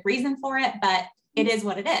scientific reason for it, but it is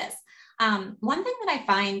what it is. One thing that I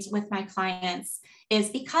find with my clients is,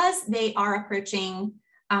 because they are approaching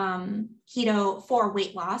keto for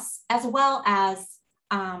weight loss, as well as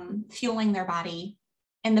fueling their body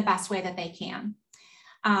in the best way that they can.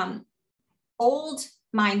 Old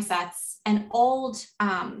mindsets and old,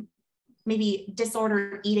 maybe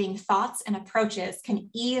disordered eating thoughts and approaches can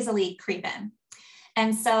easily creep in.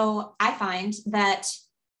 And so I find that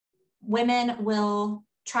women will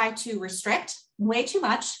try to restrict way too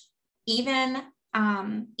much, even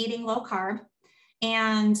eating low carb.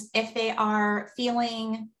 And if they are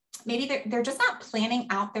feeling, maybe they're just not planning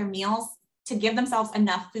out their meals to give themselves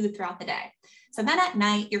enough food throughout the day. So then at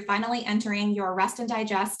night, you're finally entering your rest and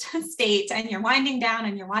digest state, and you're winding down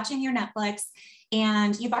and you're watching your Netflix,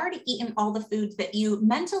 and you've already eaten all the foods that you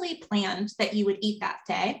mentally planned that you would eat that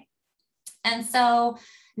day. And so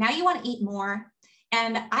now you want to eat more.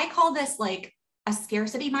 And I call this like a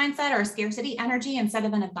scarcity mindset, or a scarcity energy, instead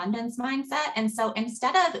of an abundance mindset. And so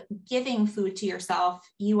instead of giving food to yourself,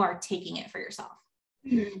 you are taking it for yourself.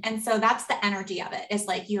 Mm-hmm. And so that's the energy of it. It's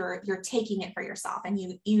like you're taking it for yourself, and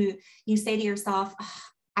you say to yourself, oh,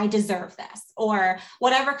 I deserve this, or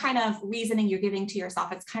whatever kind of reasoning you're giving to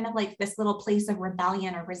yourself. It's kind of like this little place of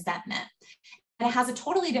rebellion or resentment. And it has a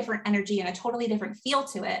totally different energy and a totally different feel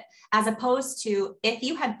to it, as opposed to if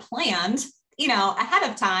you had planned, you know, ahead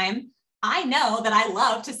of time. I know that I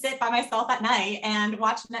love to sit by myself at night and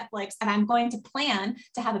watch Netflix, and I'm going to plan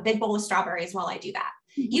to have a big bowl of strawberries while I do that.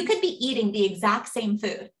 You could be eating the exact same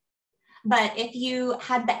food, but if you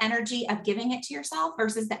had the energy of giving it to yourself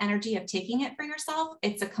versus the energy of taking it for yourself,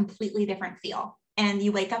 it's a completely different feel. And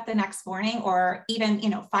you wake up the next morning, or even, you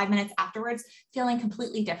know, 5 minutes afterwards, feeling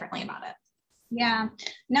completely differently about it. Yeah,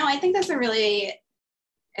 no, I think that's a really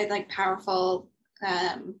like powerful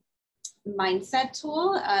mindset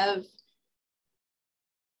tool of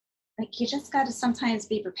like, you just got to sometimes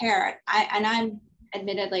be prepared. I'm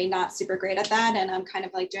admittedly not super great at that. And I'm kind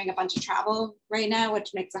of like doing a bunch of travel right now,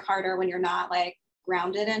 which makes it harder when you're not like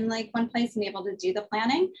grounded in like one place and able to do the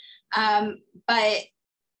planning. But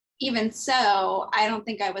even so, I don't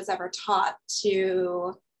think I was ever taught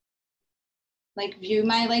to like view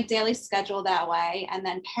my like daily schedule that way, and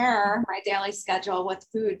then pair my daily schedule with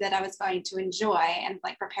food that I was going to enjoy, and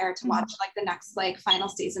like prepare to watch like the next like final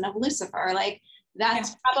season of Lucifer. Like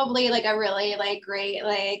that's probably like a really like great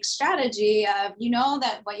like strategy of, you know,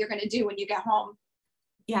 that what you're going to do when you get home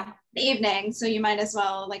in the evening. So you might as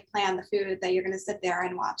well like plan the food that you're going to sit there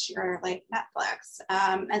and watch your like Netflix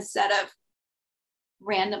instead of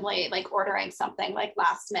randomly like ordering something like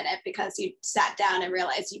last minute because you sat down and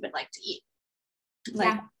realized you would like to eat.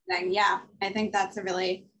 Like, I think that's a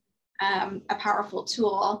really a powerful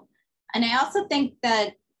tool. And I also think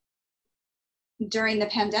that during the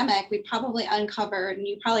pandemic, we probably uncovered, and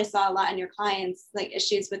you probably saw a lot in your clients, like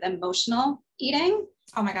issues with emotional eating.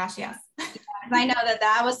 Oh my gosh, yes. I know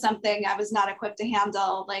that was something I was not equipped to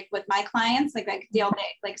handle, like with my clients, like I could deal with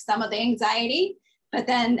like some of the anxiety, but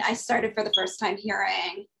then I started for the first time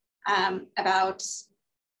hearing about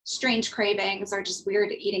strange cravings or just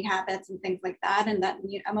weird eating habits and things like that. And that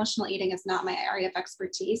emotional eating is not my area of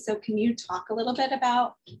expertise. So can you talk a little bit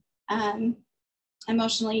about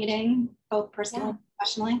emotional eating, both personally and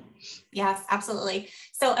professionally? Yes, absolutely.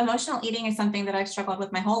 So emotional eating is something that I've struggled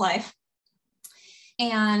with my whole life.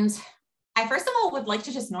 And I, first of all, would like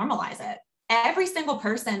to just normalize it every single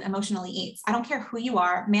person emotionally eats. I don't care who you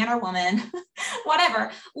are, man or woman,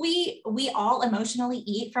 whatever. We all emotionally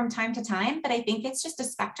eat from time to time, but I think it's just a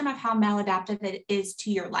spectrum of how maladaptive it is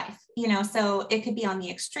to your life. So it could be on the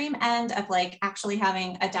extreme end of like actually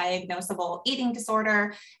having a diagnosable eating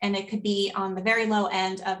disorder. And it could be on the very low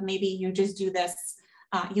end of maybe you just do this.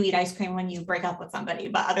 You eat ice cream when you break up with somebody,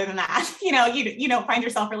 but other than that, you don't find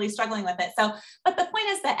yourself really struggling with it. So, but the point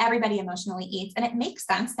is that everybody emotionally eats, and it makes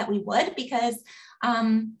sense that we would, because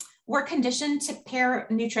we're conditioned to pair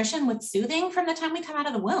nutrition with soothing from the time we come out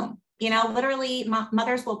of the womb. Literally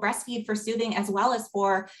mothers will breastfeed for soothing as well as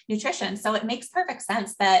for nutrition. So it makes perfect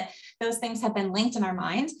sense that those things have been linked in our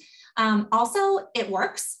mind. Also, it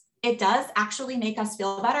works. It does actually make us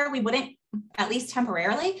feel better. We wouldn't, at least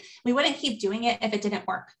temporarily, we wouldn't keep doing it if it didn't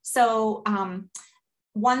work. So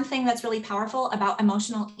one thing that's really powerful about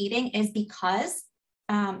emotional eating is because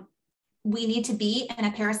we need to be in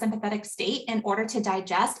a parasympathetic state in order to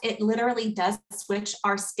digest. It literally does switch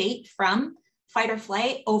our state from fight or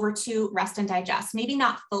flight over to rest and digest. Maybe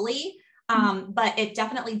not fully, but it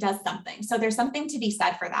definitely does something. So there's something to be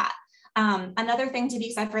said for that. Another thing to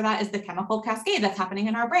be said for that is the chemical cascade that's happening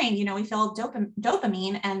in our brain. We feel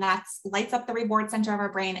dopamine, and that lights up the reward center of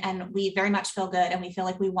our brain. And we very much feel good. And we feel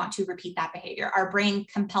like we want to repeat that behavior. Our brain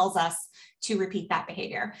compels us to repeat that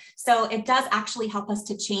behavior. So it does actually help us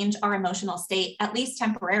to change our emotional state, at least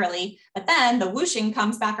temporarily. But then the whooshing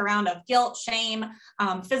comes back around of guilt, shame,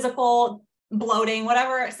 physical bloating,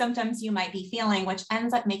 whatever symptoms you might be feeling, which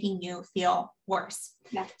ends up making you feel worse.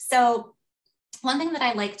 Yeah. So one thing that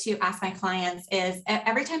I like to ask my clients is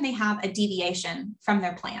every time they have a deviation from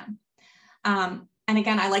their plan. And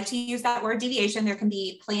again, I like to use that word deviation. There can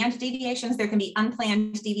be planned deviations, there can be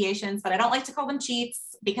unplanned deviations, but I don't like to call them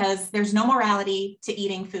cheats, because there's no morality to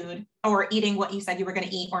eating food or eating what you said you were going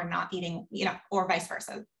to eat or not eating, or vice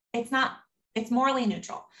versa. It's morally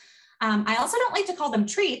neutral. I also don't like to call them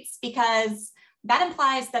treats, because that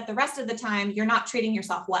implies that the rest of the time you're not treating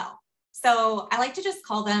yourself well. So I like to just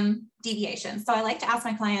call them deviations. So I like to ask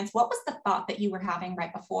my clients, what was the thought that you were having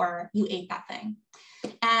right before you ate that thing?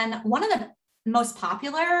 And one of the most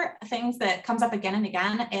popular things that comes up again and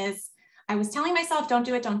again is, I was telling myself, don't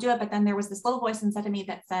do it. But then there was this little voice inside of me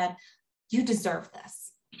that said, you deserve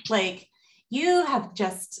this. Like, you have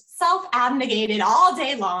just self-abnegated all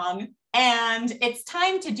day long, and it's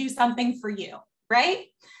time to do something for you, right?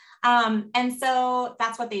 And so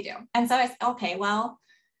that's what they do. And so I said, okay, well,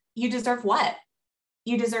 you deserve what?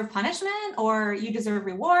 You deserve punishment, or you deserve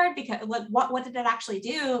reward? Because what did it actually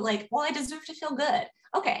do? Like, well, I deserve to feel good.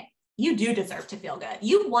 Okay, you do deserve to feel good.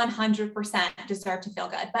 You 100% deserve to feel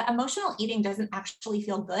good. But emotional eating doesn't actually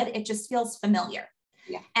feel good. It just feels familiar.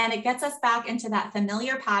 Yeah. And it gets us back into that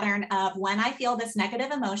familiar pattern of, when I feel this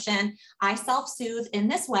negative emotion, I self-soothe in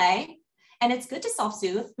this way. And it's good to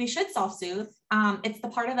self-soothe. We should self-soothe. It's the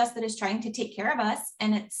part of us that is trying to take care of us,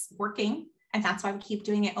 and it's working. And that's why we keep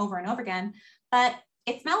doing it over and over again. But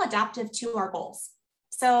it's maladaptive to our goals.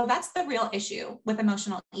 So that's the real issue with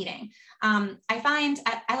emotional eating. I find,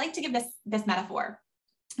 I like to give this metaphor.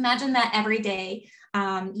 Imagine that every day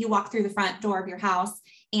you walk through the front door of your house,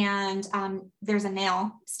 and there's a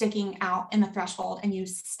nail sticking out in the threshold, and you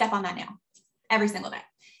step on that nail every single day.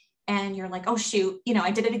 And you're like, oh shoot,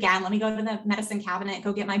 I did it again. Let me go to the medicine cabinet,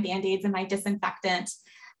 go get my Band-Aids and my disinfectant.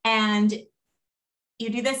 And you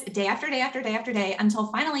do this day after day after day after day,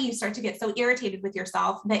 until finally you start to get so irritated with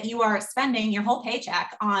yourself that you are spending your whole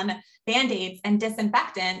paycheck on Band-Aids and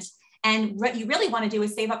disinfectant. And what you really want to do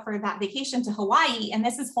is save up for that vacation to Hawaii. And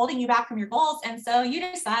this is holding you back from your goals. And so you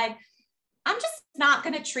decide, I'm just not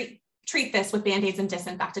going to treat this with Band-Aids and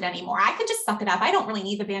disinfectant anymore. I could just suck it up. I don't really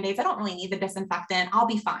need the Band-Aids. I don't really need the disinfectant. I'll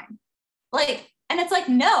be fine. And it's like,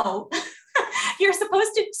 no, you're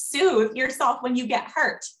supposed to soothe yourself when you get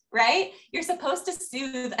hurt, right? You're supposed to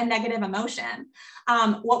soothe a negative emotion.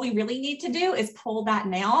 What we really need to do is pull that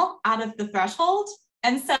nail out of the threshold.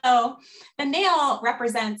 And so the nail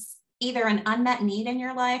represents either an unmet need in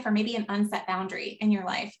your life, or maybe an unset boundary in your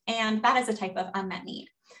life. And that is a type of unmet need.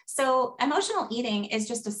 So emotional eating is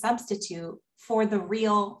just a substitute for the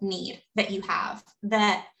real need that you have,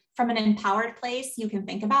 that from an empowered place you can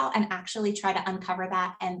think about and actually try to uncover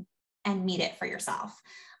that and meet it for yourself.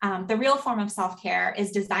 The real form of self-care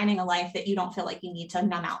is designing a life that you don't feel like you need to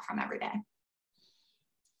numb out from every day.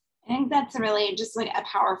 I think that's really just like a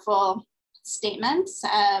powerful statement.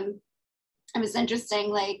 It was interesting,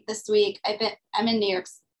 like this week, I'm in New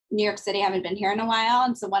York City, I haven't been here in a while.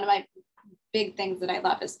 And so one of my big things that I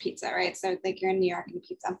love is pizza, right? So like you're in New York and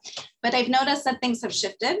pizza, but I've noticed that things have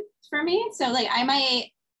shifted for me. So like I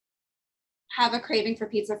might have a craving for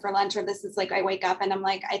pizza for lunch, or this is like, I wake up and I'm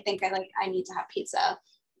like, I think I need to have pizza.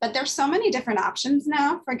 But there's so many different options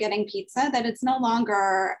now for getting pizza that it's no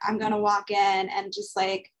longer, I'm going to walk in and just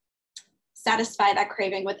like satisfy that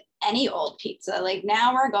craving with any old pizza. Like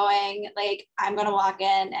now we're going, like, I'm going to walk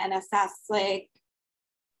in and assess like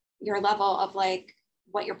your level of like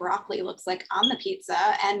what your broccoli looks like on the pizza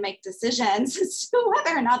and make decisions as to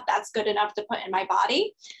whether or not that's good enough to put in my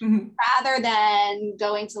body, rather than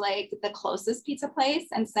going to like the closest pizza place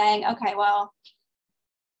and saying, okay, well,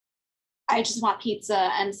 I just want pizza.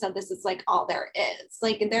 And so this is like all there is.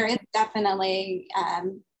 Like there is definitely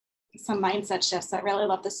some mindset shifts. I really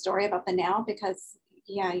love the story about the nail, because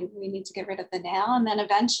we need to get rid of the nail. And then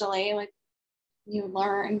eventually like you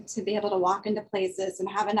learn to be able to walk into places and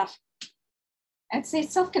have enough, I'd say,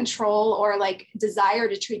 self-control or like desire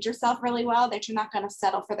to treat yourself really well, that you're not going to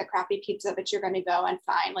settle for the crappy pizza, but you're going to go and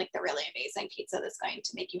find like the really amazing pizza that's going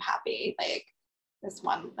to make you happy. Like this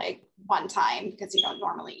one time, because you don't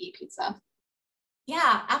normally eat pizza.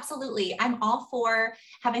 Yeah, absolutely. I'm all for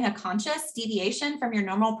having a conscious deviation from your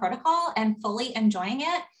normal protocol and fully enjoying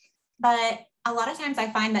it. But a lot of times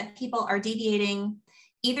I find that people are deviating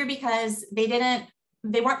either because they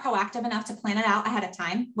weren't proactive enough to plan it out ahead of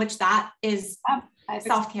time, which that is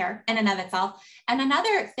self-care in and of itself. And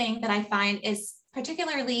another thing that I find is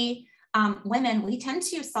particularly women, we tend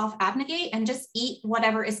to self-abnegate and just eat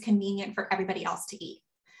whatever is convenient for everybody else to eat.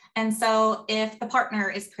 And so if the partner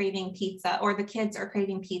is craving pizza or the kids are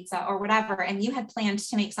craving pizza or whatever, and you had planned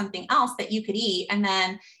to make something else that you could eat, and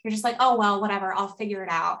then you're just like, oh, well, whatever, I'll figure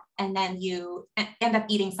it out. And then you end up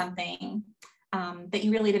eating something that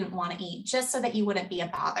you really didn't want to eat, just so that you wouldn't be a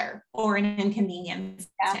bother or an inconvenience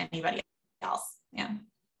to anybody else. Yeah,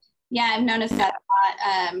 I've noticed that a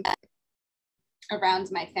lot around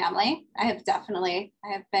my family. I have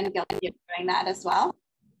been guilty of doing that as well.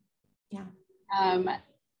 Yeah.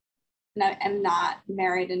 I'm not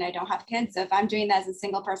married and I don't have kids. So if I'm doing that as a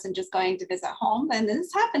single person just going to visit home, then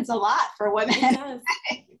this happens a lot for women. It does.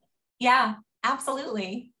 Yeah,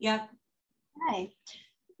 absolutely. Yep. Okay.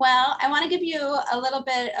 Well, I want to give you a little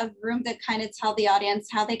bit of room to kind of tell the audience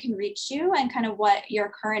how they can reach you and kind of what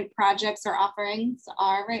your current projects or offerings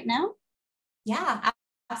are right now. Yeah,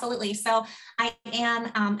 absolutely. So I am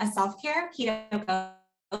a self-care keto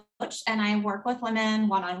coach, and I work with women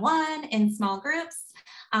one-on-one in small groups.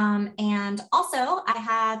 And also I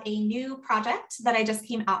have a new project that I just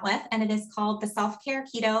came out with, and it is called the Self-Care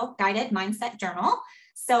Keto Guided Mindset Journal.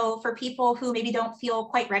 So for people who maybe don't feel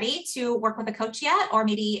quite ready to work with a coach yet, or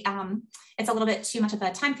maybe it's a little bit too much of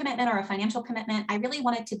a time commitment or a financial commitment, I really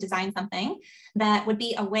wanted to design something that would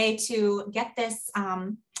be a way to get this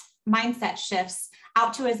mindset shifts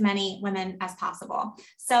out to as many women as possible.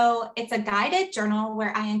 So it's a guided journal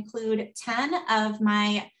where I include 10 of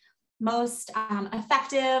my most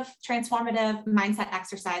effective, transformative mindset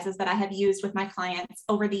exercises that I have used with my clients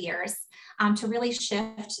over the years to really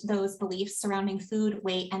shift those beliefs surrounding food,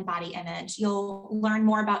 weight, and body image. You'll learn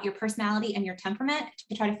more about your personality and your temperament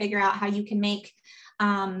to try to figure out how you can make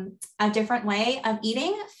a different way of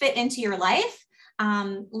eating fit into your life,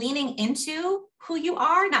 leaning into who you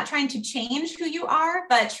are, not trying to change who you are,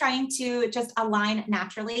 but trying to just align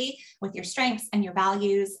naturally with your strengths and your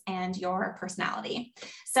values and your personality.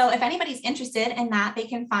 So if anybody's interested in that, they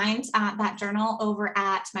can find that journal over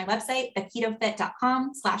at my website,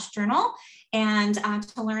 theketofit.com/journal. And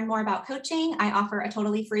to learn more about coaching, I offer a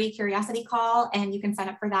totally free curiosity call, and you can sign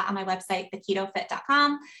up for that on my website,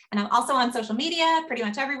 theketofit.com. And I'm also on social media, pretty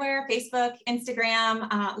much everywhere: Facebook, Instagram,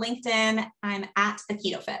 LinkedIn. I'm at The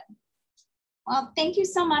Keto Fit. Well, thank you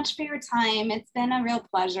so much for your time. It's been a real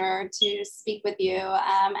pleasure to speak with you. And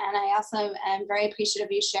I also am very appreciative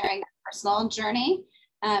of you sharing your personal journey,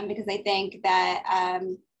 because I think that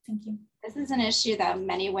thank you. This is an issue that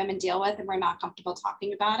many women deal with, and we're not comfortable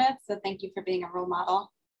talking about it. So thank you for being a role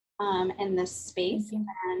model in this space.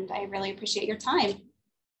 And I really appreciate your time.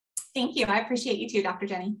 Thank you. I appreciate you too, Dr.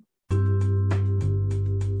 Jenny.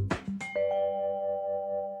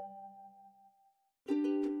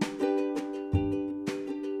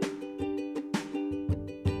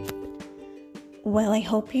 Well, I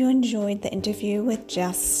hope you enjoyed the interview with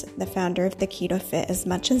Jess, the founder of The Keto Fit, as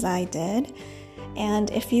much as I did.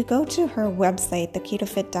 And if you go to her website,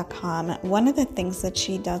 theketofit.com, one of the things that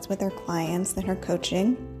she does with her clients in her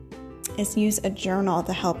coaching is use a journal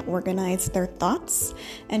to help organize their thoughts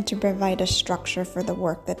and to provide a structure for the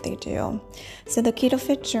work that they do. So the Keto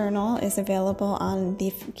Fit journal is available on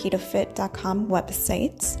the ketofit.com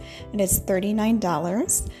website. It is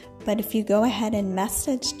 $39, But if you go ahead and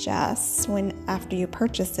message Jess after you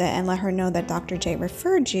purchase it and let her know that Dr. J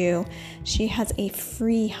referred you, she has a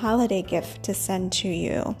free holiday gift to send to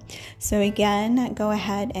you. So again, go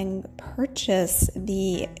ahead and purchase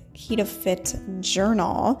the Keto Fit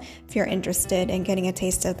journal if you're interested in getting a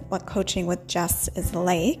taste of what coaching with Jess is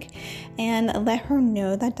like, and let her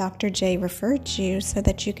know that Dr. J referred you so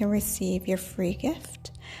that you can receive your free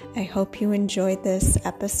gift. I hope you enjoyed this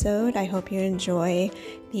episode. I hope you enjoy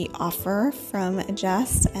the offer from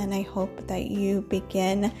Jess, and I hope that you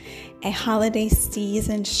begin a holiday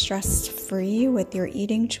season stress-free with your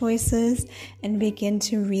eating choices and begin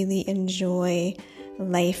to really enjoy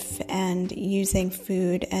life and using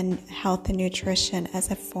food and health and nutrition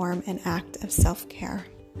as a form and act of self-care.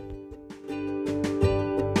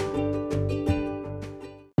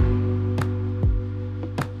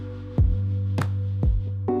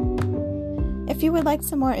 If you would like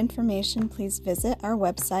some more information, please visit our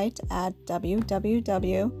website at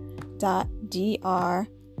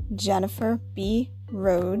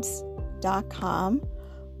www.drjenniferbrhodes.com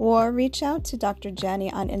or reach out to Dr.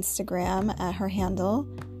 Jenny on Instagram at her handle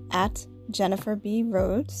at Jennifer B.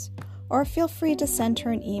 Rhodes, or feel free to send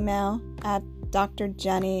her an email at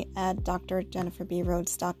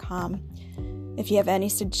drjenny@drjenniferbrhodes.com. If you have any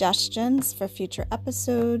suggestions for future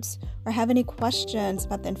episodes or have any questions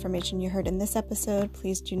about the information you heard in this episode,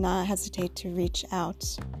 please do not hesitate to reach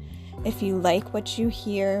out. If you like what you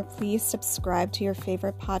hear, please subscribe to your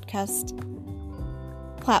favorite podcast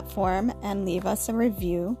platform and leave us a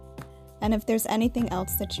review. And if there's anything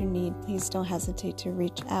else that you need, please don't hesitate to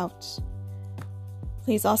reach out.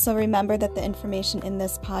 Please also remember that the information in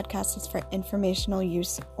this podcast is for informational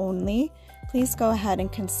use only. Please go ahead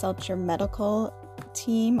and consult your medical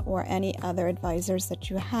team or any other advisors that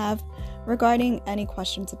you have regarding any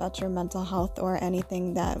questions about your mental health or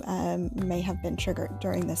anything that may have been triggered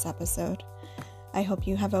during this episode. I hope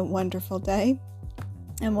you have a wonderful day,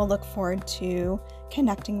 and we'll look forward to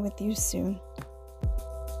connecting with you soon.